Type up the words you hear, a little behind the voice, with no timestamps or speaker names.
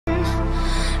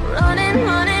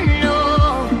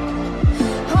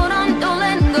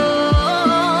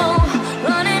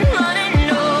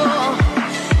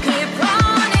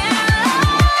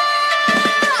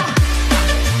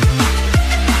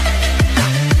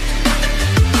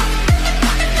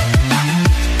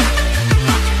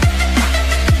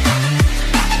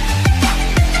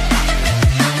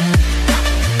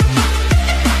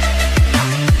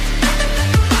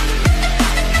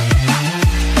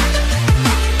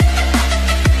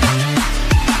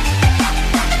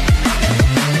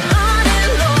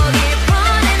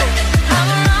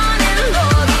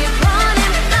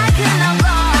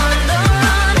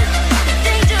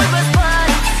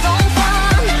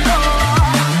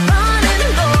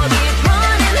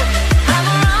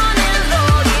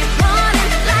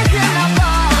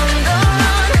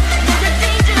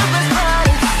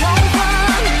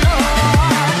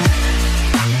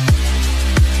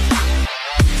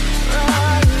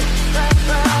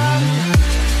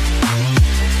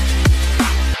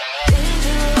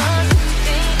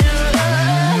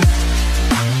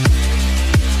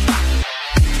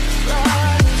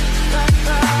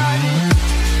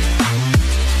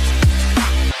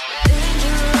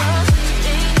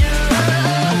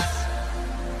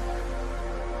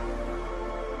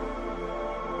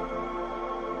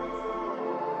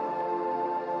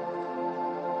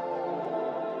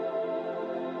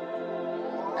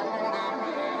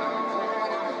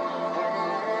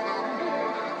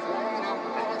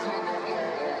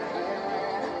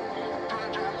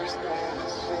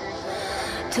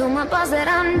Told my boss that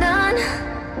I'm done.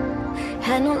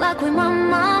 Had no luck with my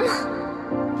mom.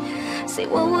 Say,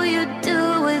 what will you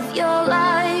do with your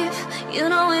life? You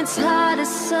know it's hard to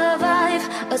survive.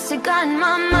 A cigar in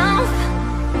my mouth.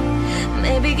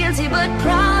 Maybe guilty but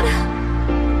proud.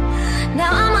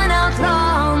 Now I'm an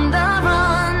outlaw on the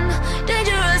run.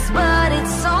 Dangerous but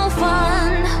it's so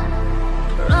fun.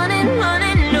 Running,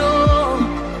 running low.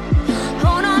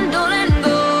 Hold on, don't let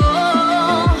go.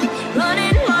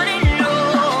 Running, running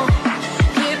low.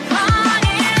 Keep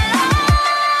running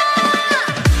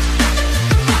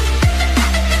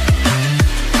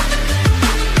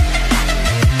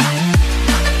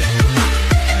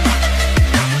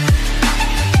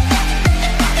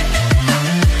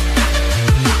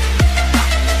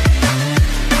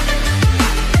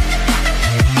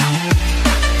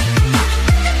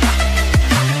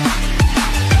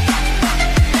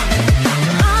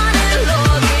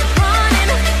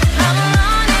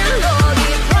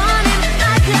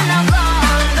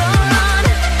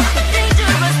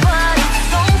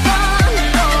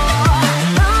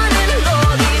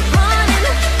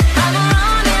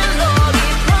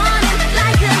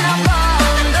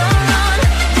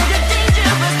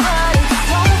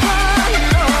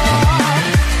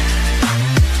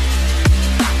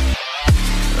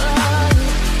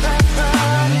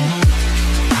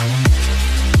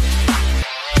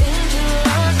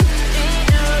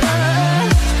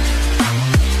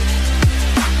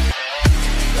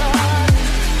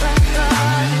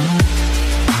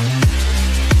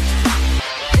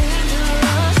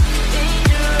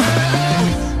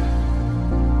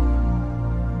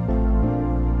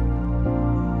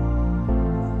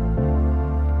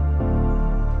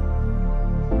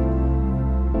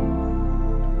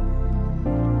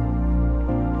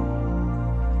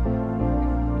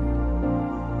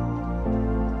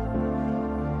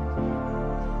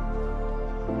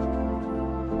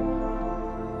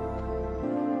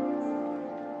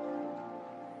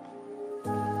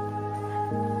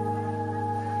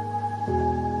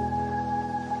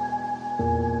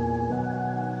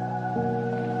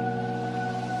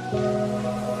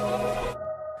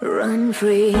run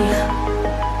free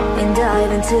and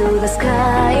dive into the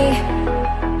sky.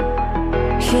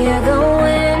 Hear the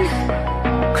wind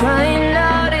crying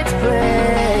out its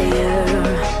prayer.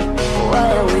 Why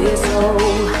are we so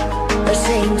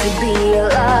ashamed to be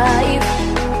alive?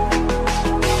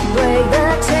 Break the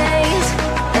chains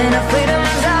and our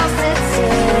freedom's ours to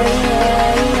take.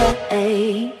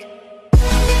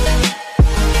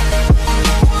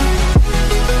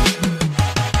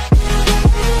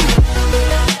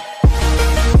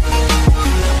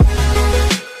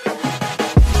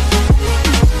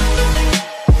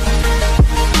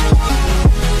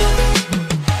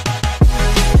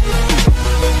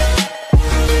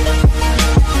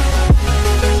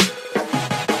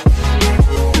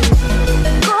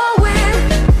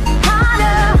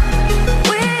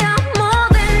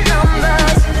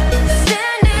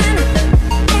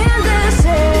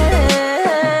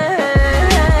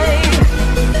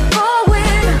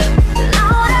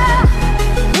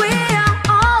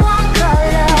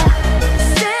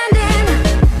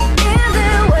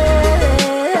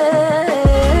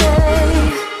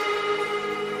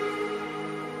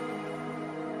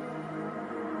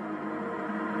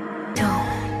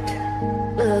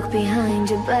 Look behind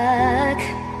your back.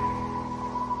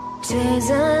 Chase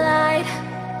a light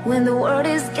when the world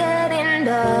is getting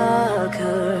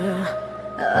darker.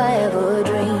 I have a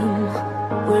dream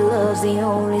where love's the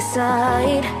only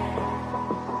side.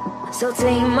 So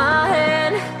take my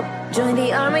hand, join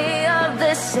the army of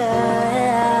the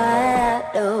shadows.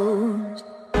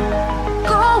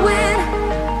 Going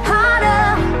harder,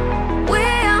 we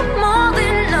are more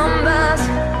than numbers.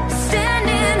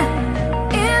 Standing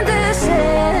in the shade.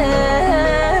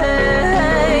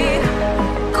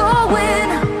 Going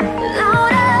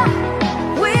louder,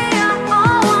 we are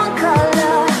all one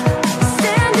color.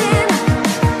 Standing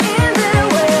in the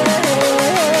way.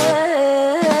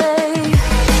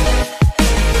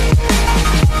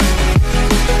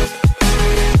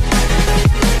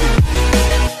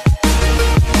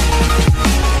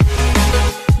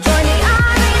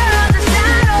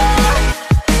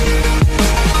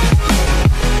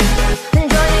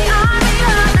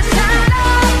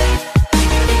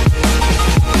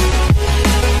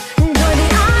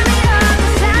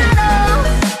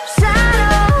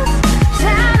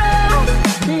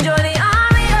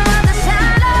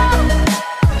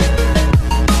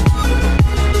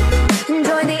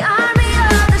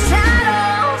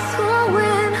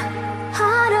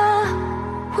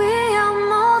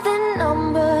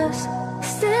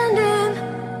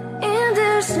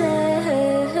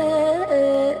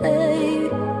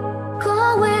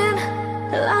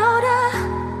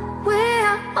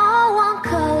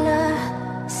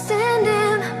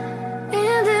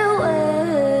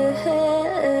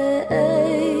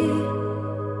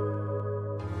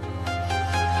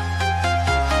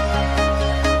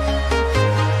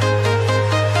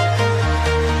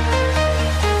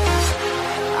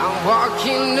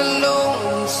 Walking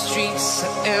alone, the streets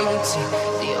are empty.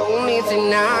 The only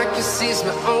thing I can see is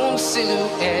my own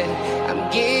silhouette.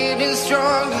 I'm getting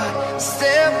stronger,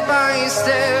 step by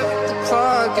step. The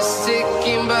clock is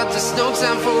ticking, but there's no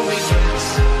time for regrets.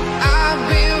 I've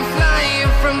been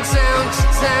flying from town to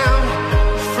town,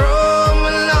 from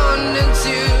London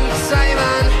to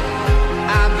Taiwan.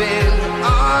 I've been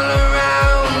all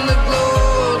around the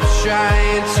globe,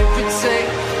 trying to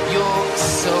protect your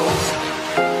soul.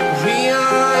 We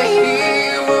are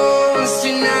heroes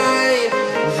tonight.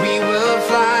 We will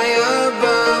fly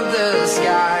above the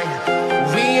sky.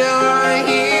 We are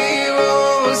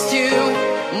heroes tonight.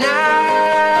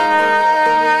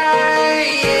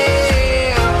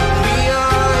 Yeah. We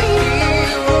are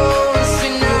heroes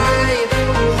tonight.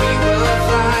 We will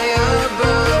fly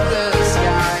above the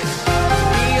sky.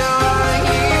 We are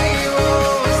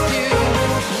heroes tonight.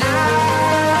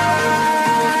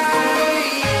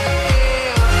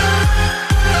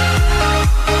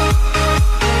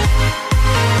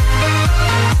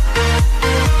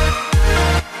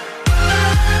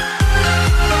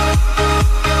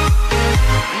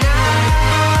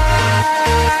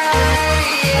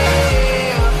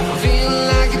 Feel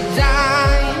like a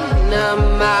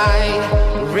dynamite,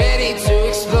 ready to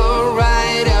explode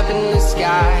right up in the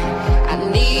sky. I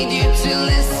need you to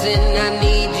listen, I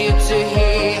need you to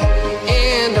hear,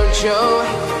 and don't show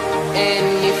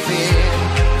any fear.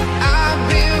 I've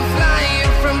been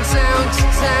flying from town to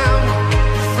town,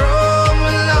 from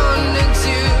London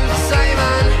to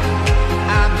Taiwan.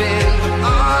 I've been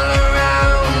all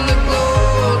around the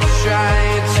globe,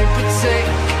 trying to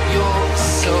protect your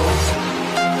soul.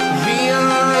 We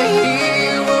are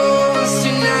heroes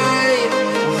tonight.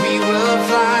 We will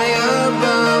fly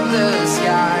above the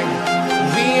sky.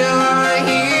 We are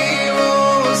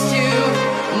heroes tonight.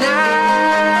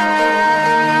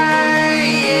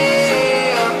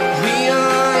 Yeah. We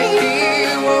are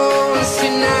heroes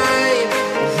tonight.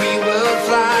 We will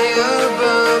fly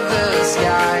above the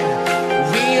sky.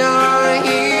 We are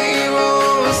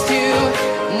heroes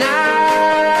tonight.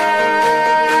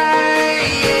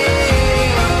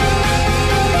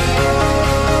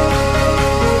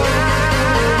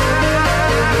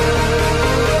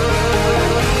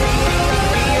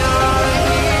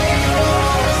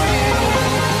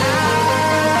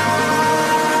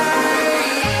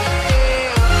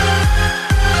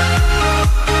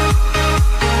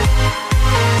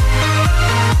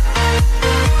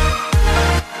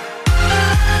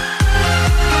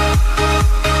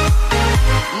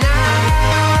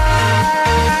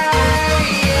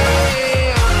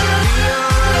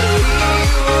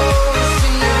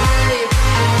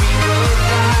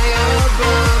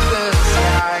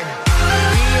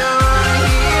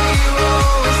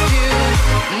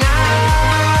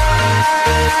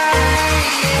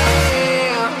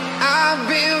 I've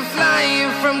been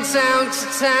flying from town to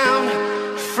town,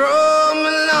 from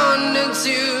London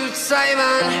to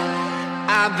Taiwan.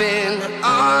 I've been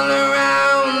all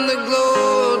around the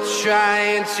globe,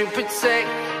 trying to protect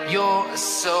your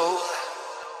soul.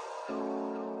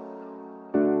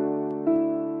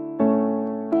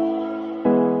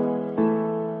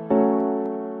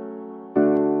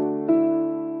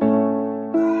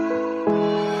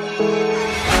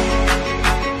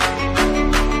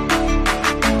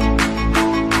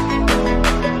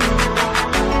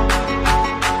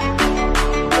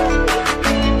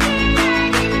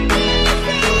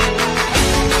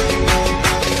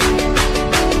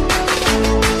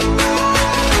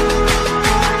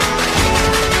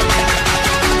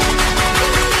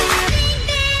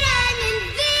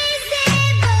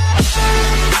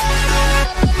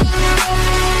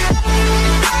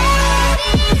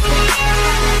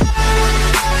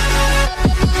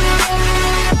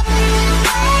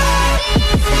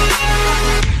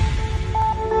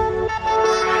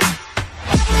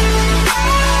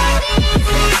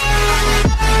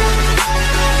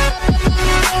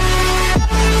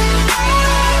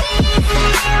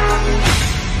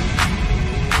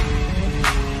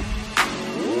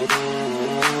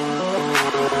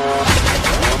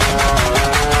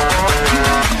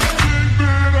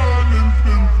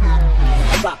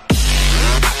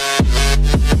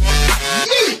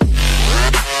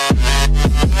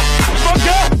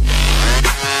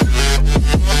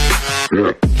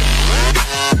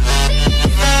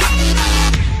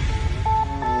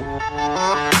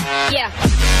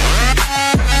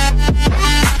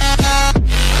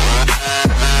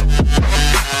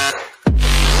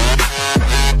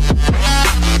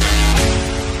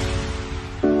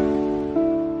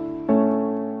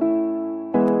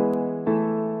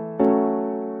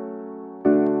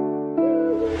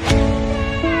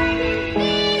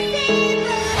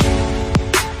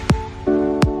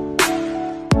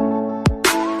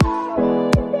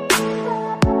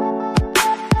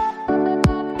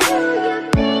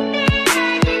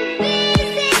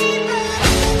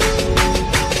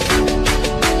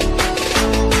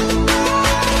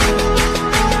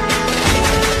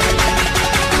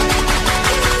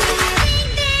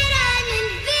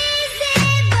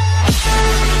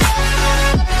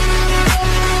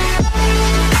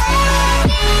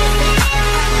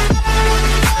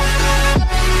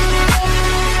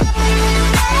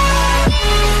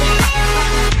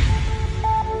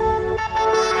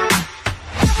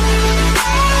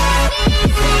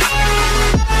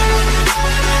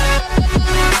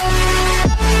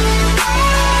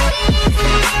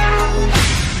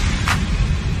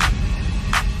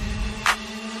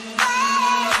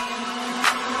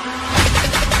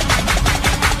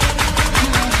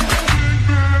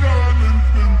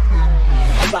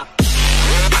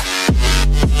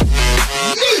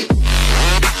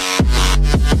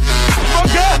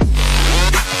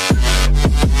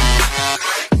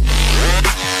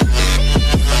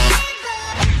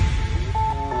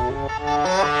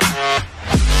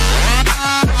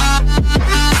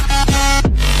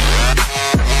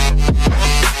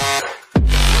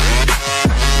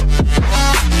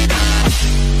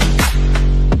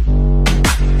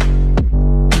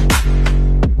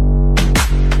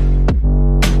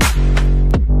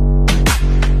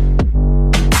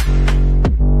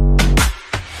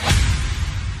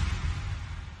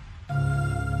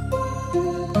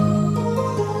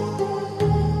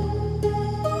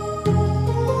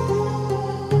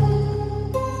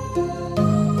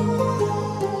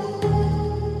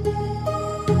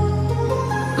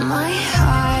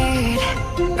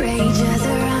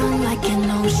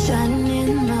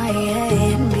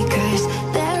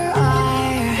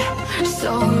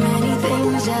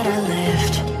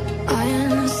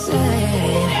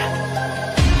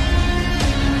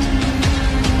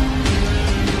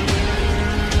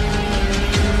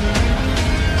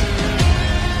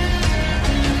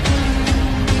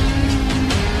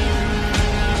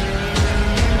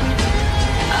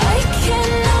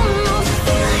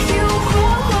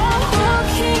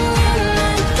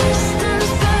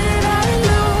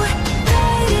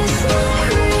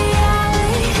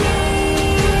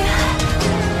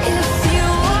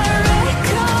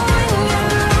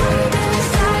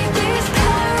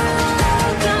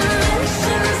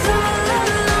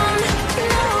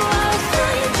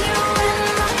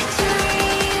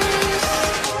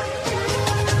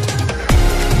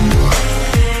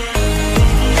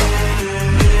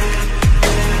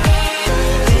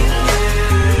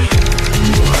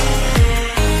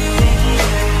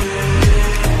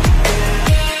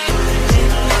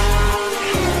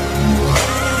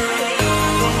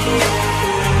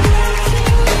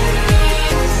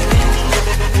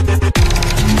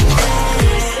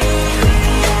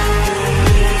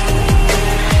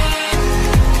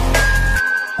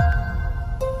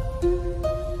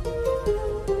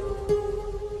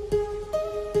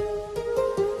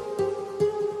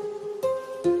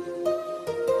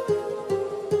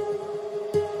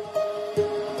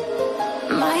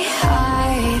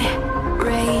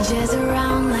 Images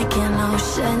around like an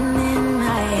ocean in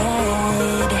my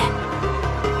head.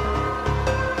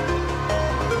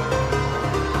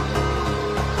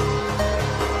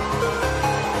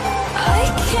 I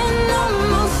can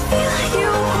almost feel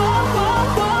you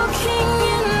walking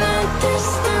in the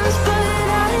distance, but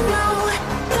I know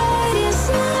that it's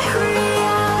not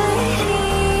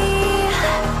reality.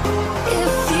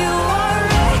 If you are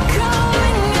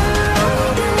echoing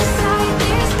around inside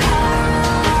these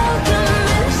parallel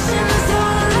dimensions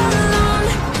all alone,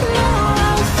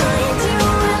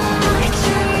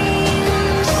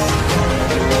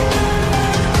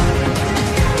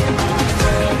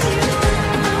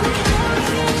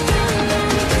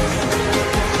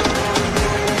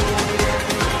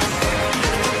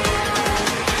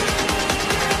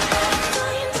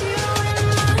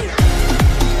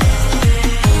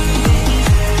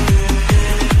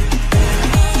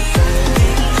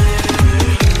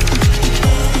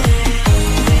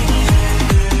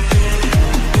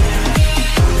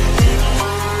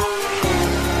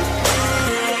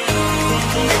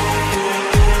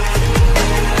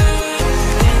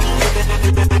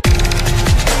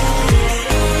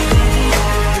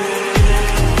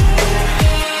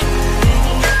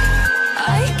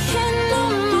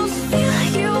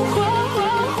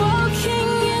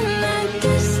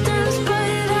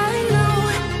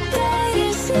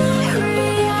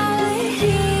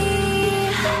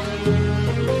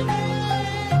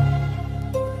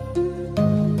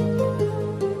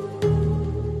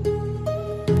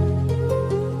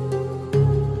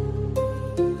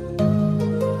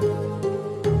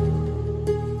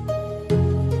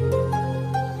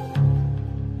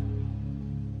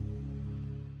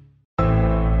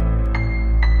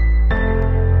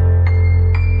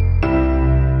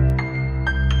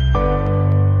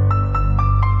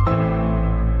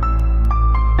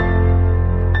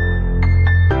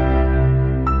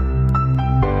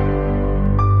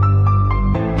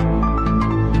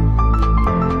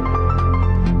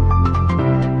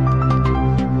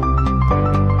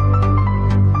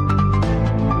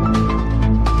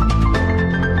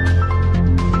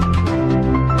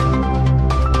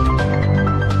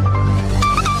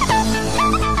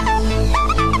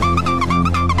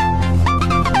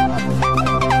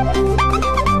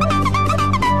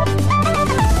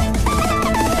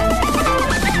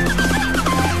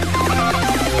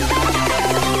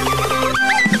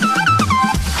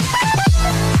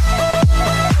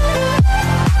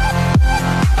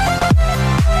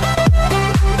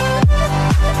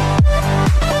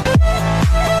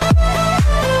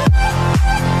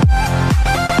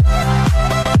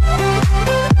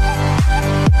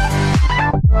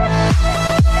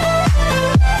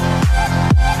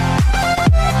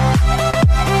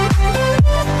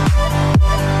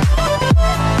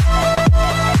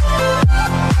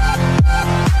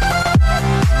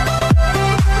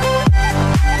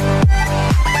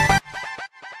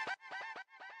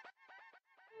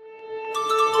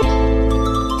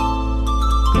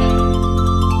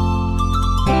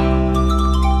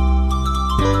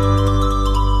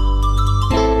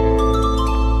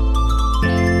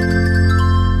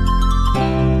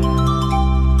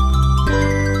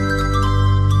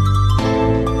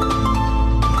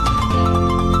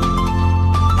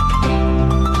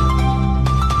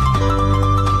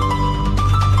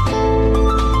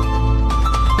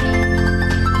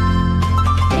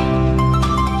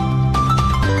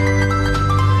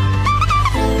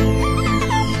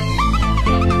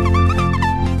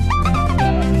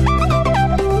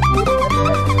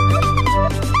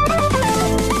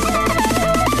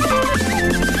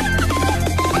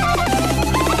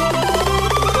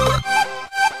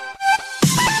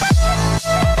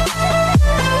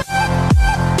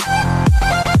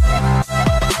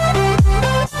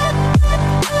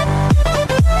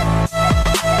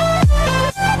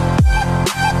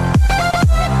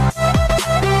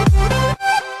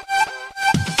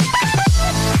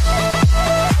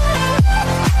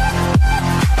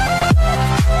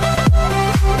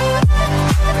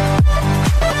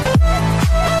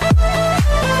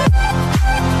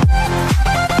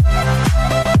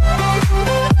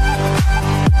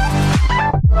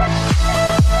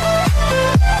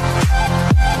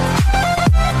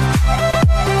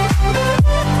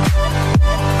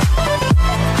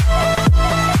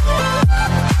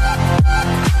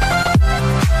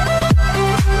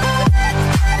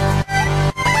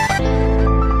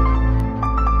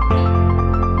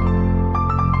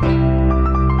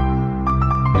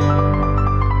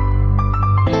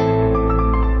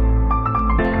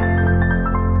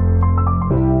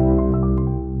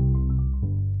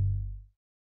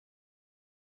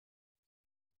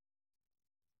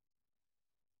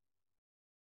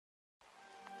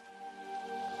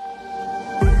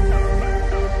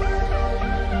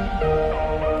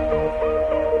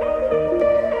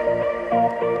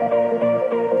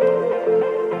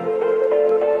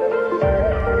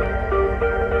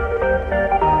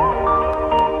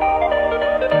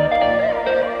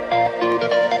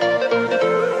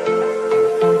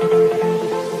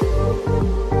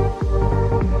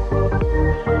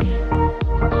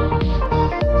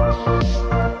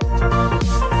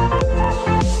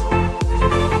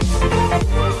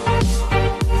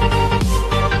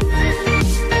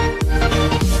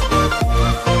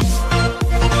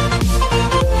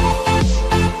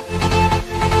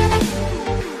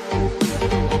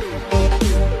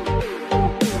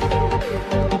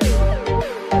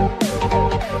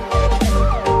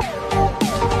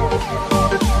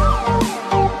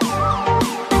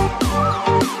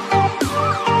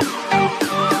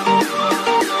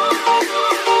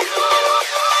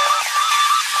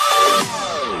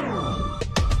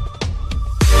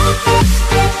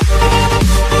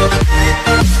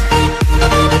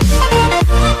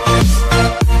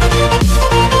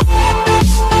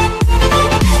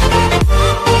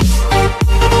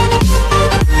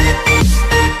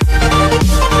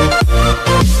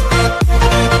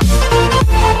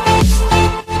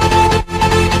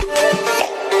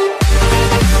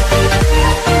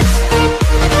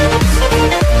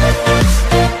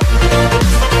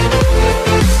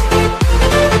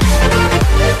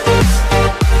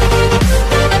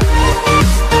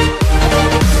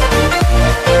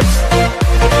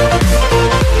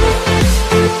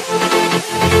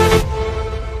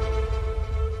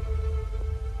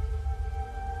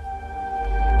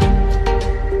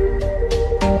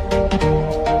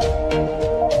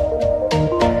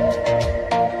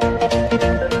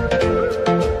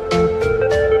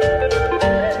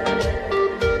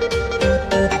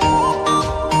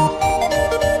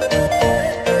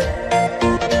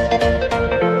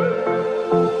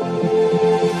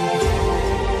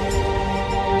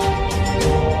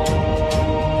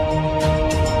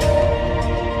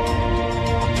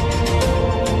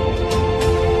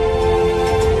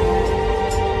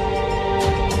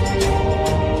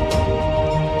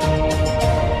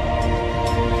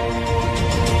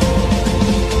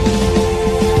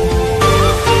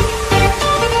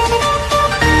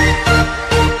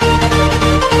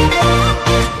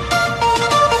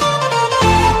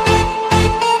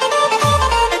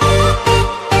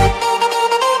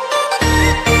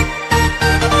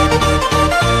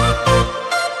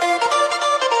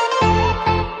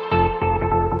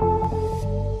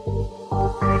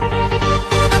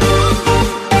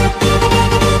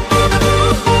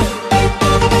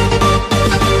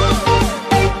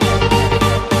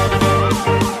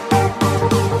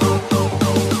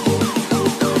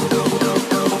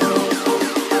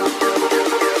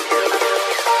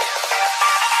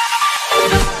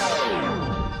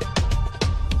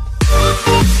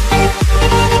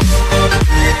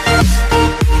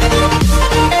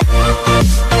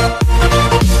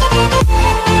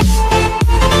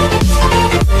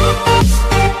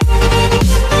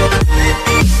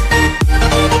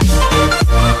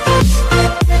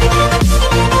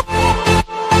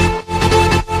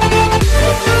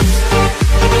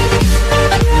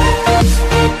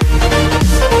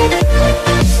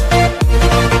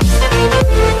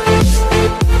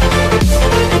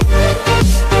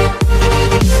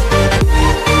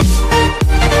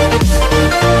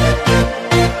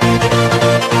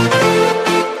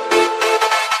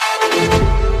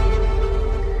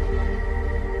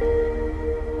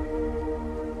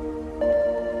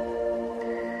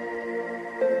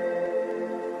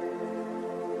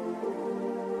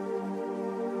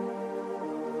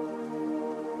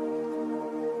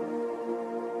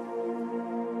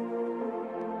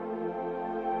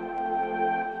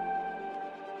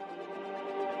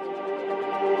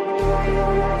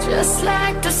 Just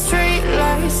like the street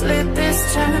lights lit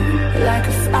this town, like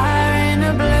a fire in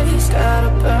a blaze, gotta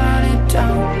burn it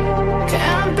down.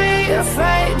 Can't be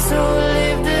afraid to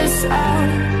leave this out.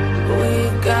 We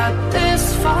got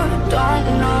this far, don't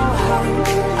know how.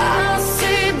 I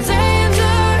see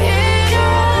danger in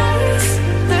your eyes.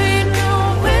 They know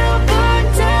we'll burn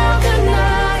down the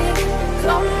night.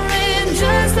 Coming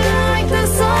just like the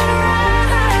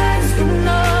sunrise. You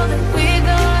know that we're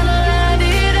gonna let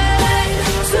it out.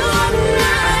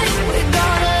 Tonight, we're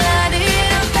gonna let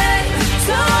it out.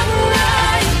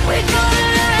 Tonight, we're gonna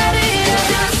let it out.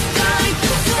 Just like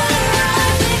the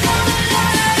sunrise, we're gonna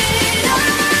let it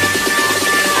out.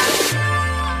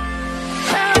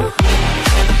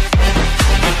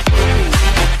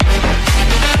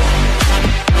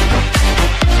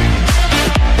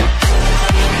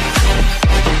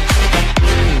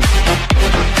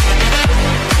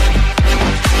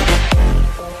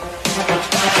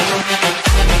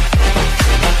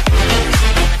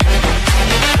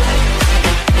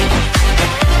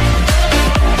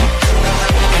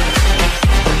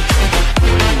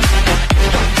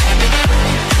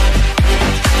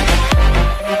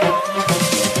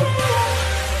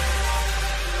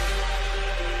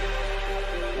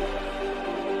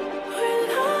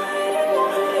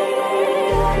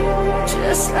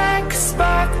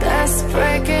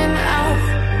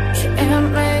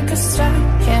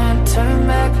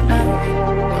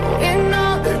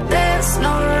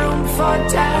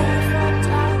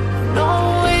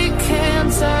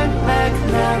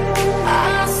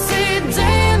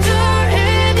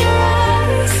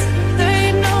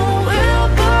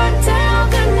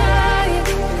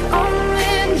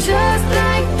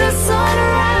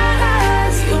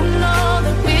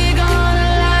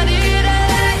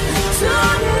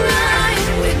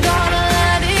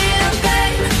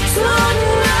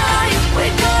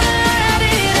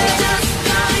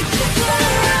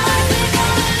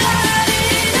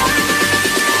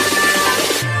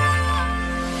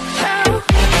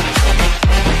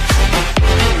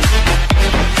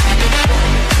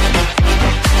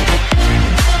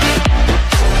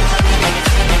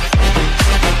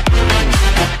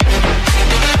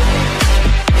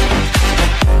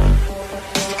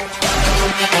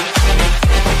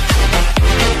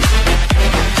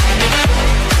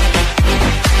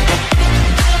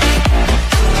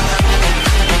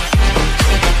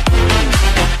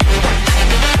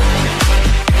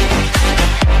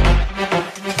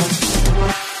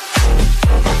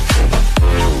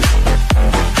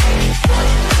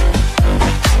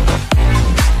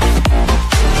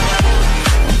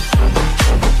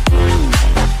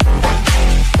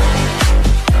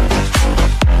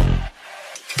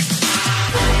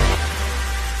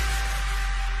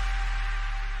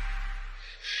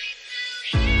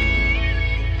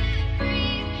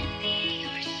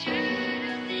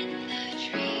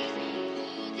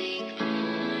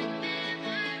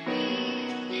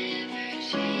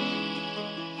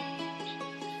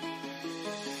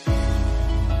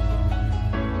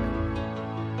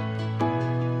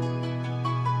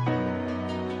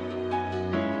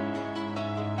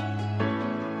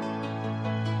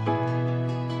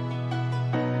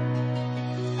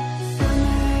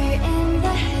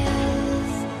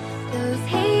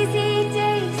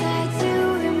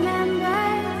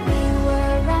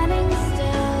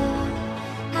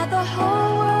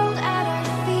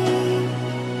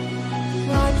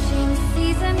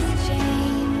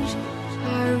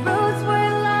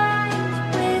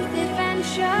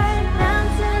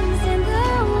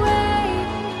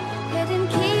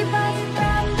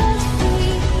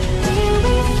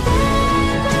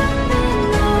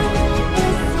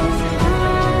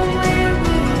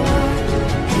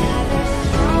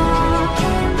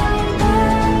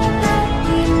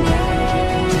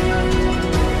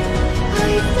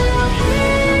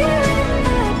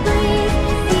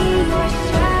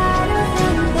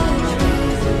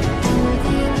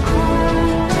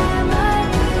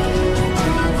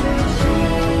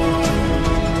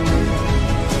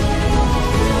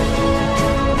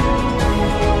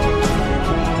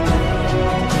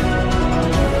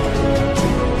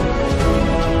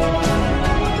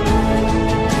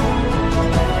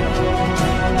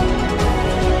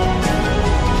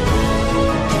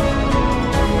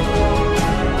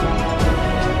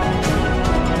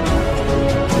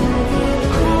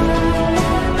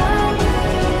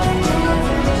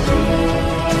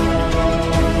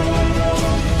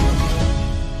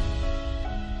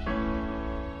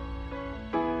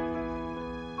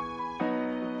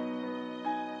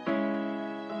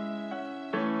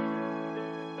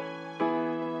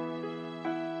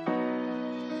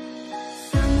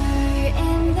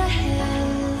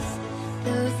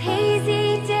 Those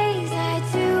hazy days I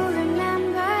do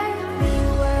remember. We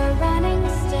were running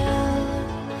still,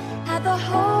 had the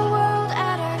whole world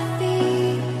at our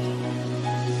feet,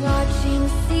 watching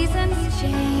seasons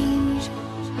change.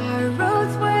 Our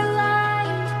roads were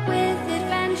lined with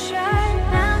adventure,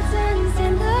 mountains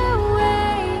in the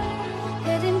way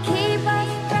couldn't keep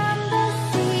us from the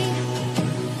sea.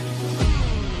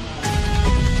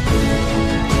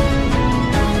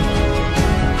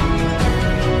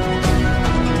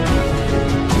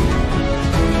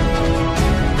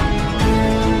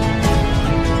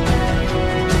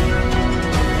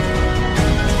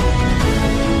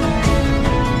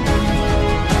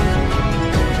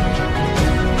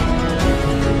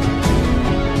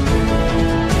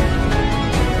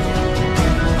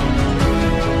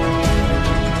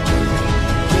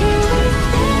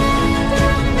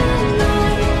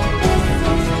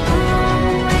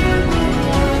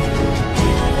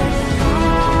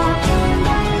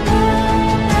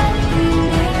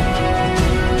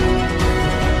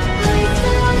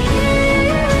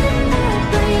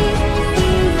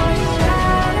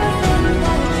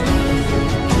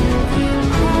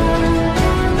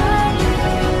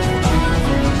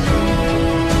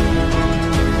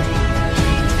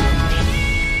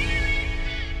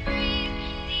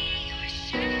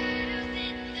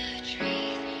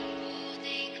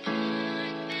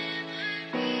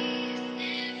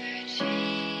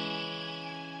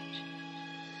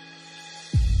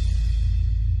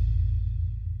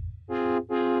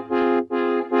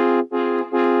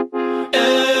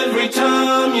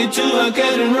 Two are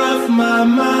getting rough, my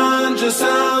mind just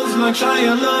sounds like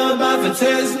Shia LaBeouf. It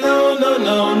says no, no,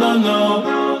 no, no,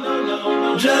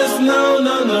 no, just no,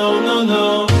 no, no, no,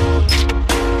 no.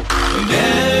 And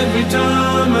every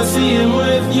time I see him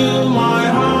with you, my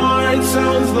heart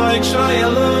sounds like Shia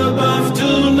LaBeouf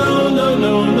too. No, no,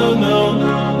 no, no, no,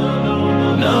 no,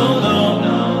 no, no,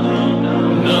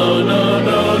 no, no,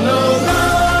 no, no.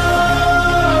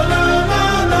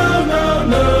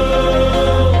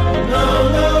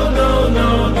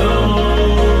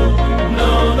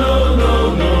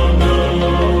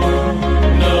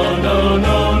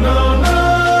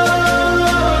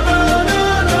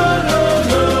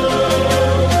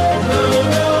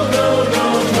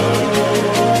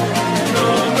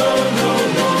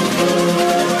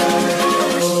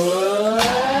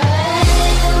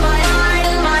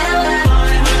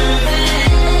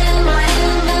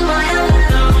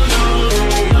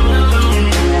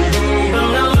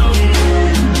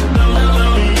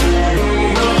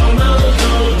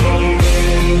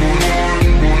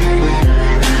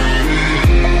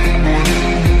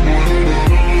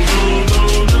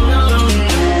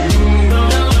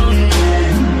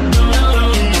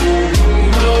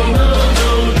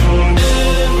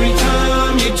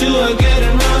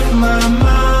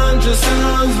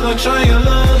 Shia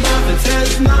LaBeouf, it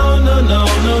says no, no, no,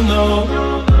 no, no,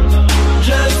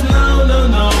 just no, no,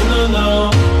 no, no, no.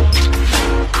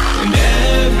 And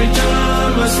every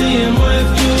time I see him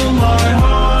with you, my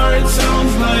heart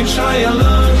sounds like Shia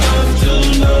LaBeouf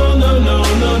too. No, no, no,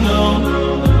 no, no, no,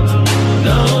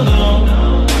 no, no, no, no,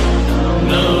 no.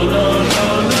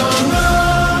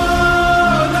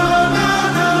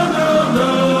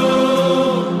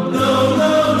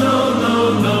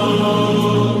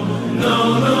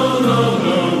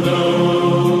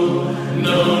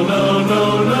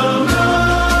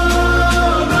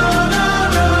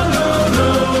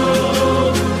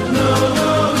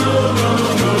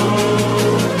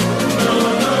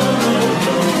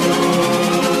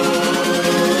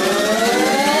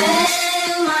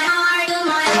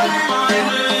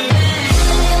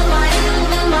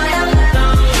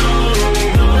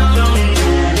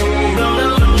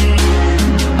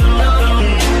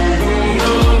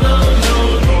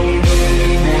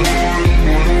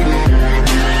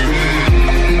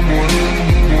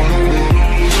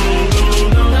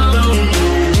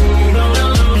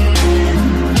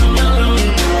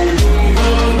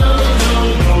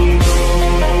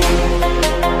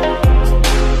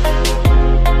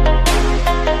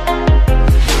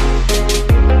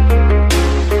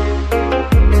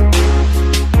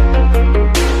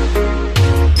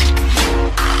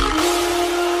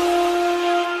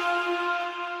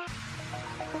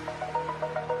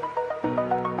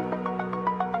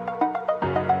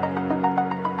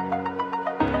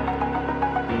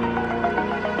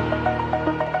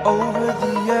 Over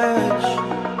the edge,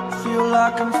 feel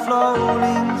like I'm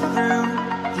floating through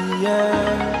the air.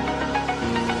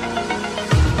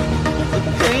 The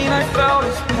pain I felt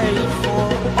is paid for,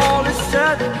 all is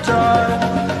said and done.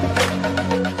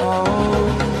 Oh,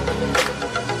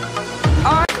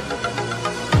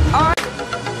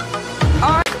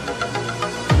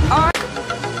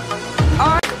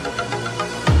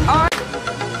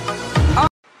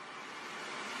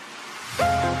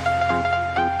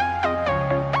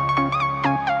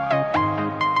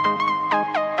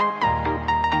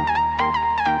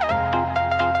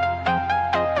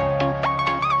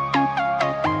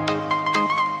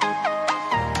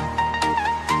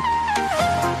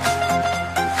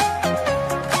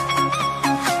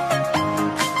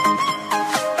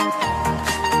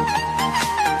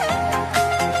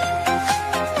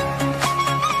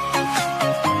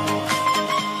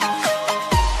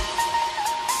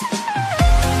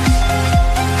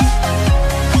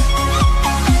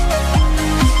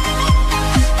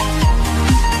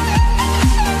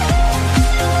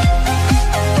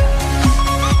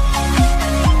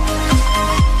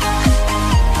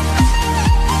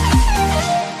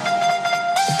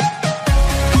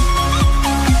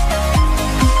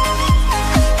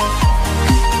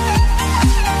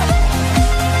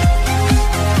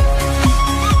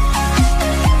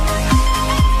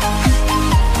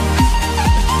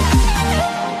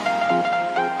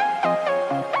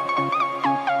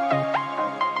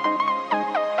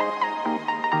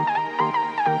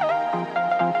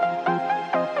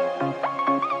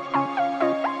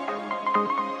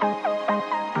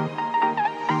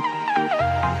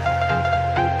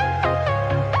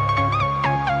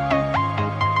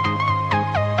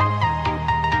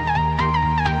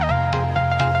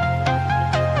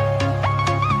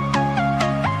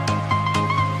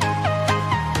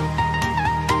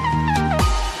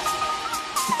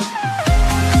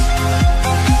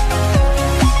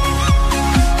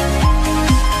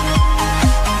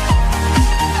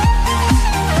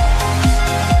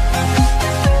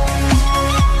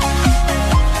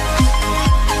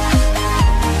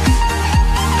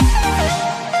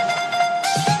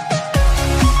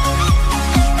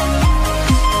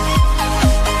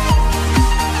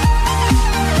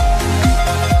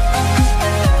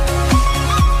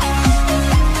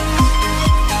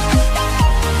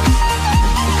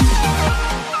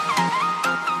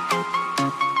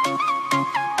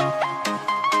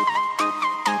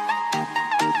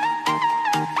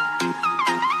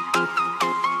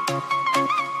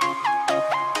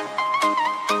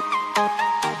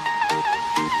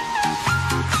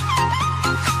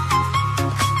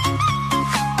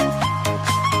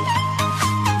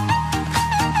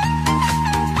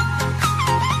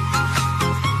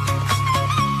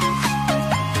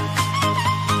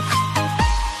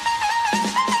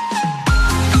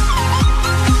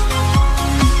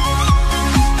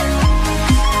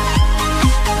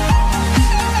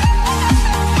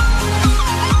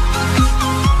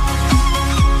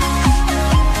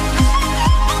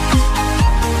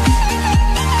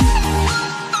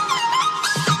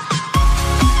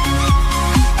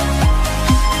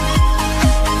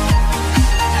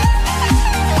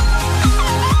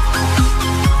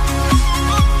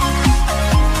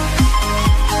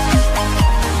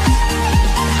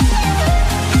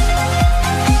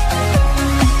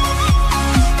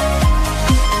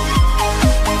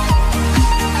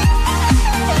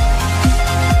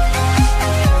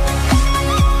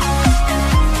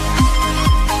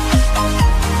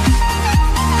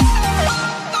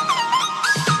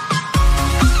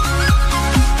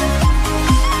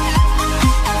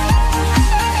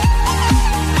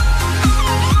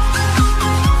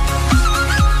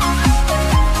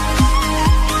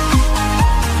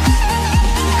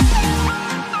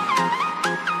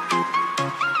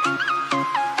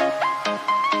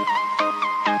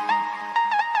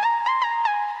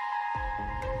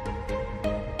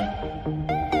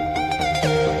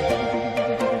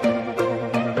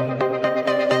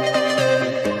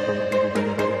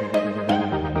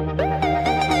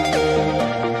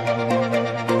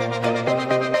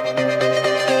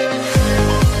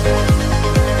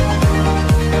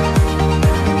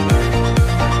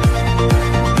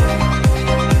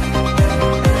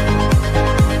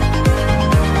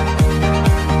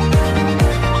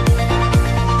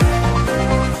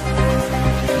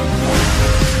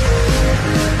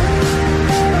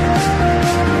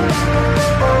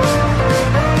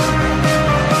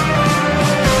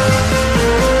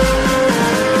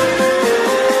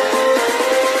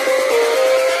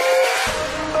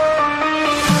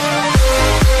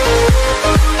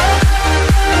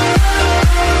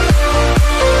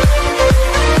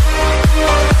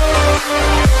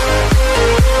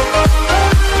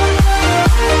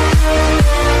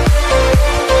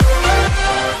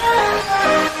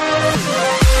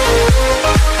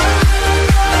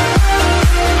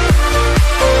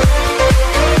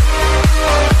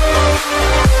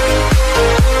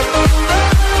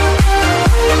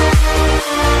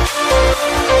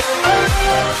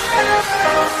 myself.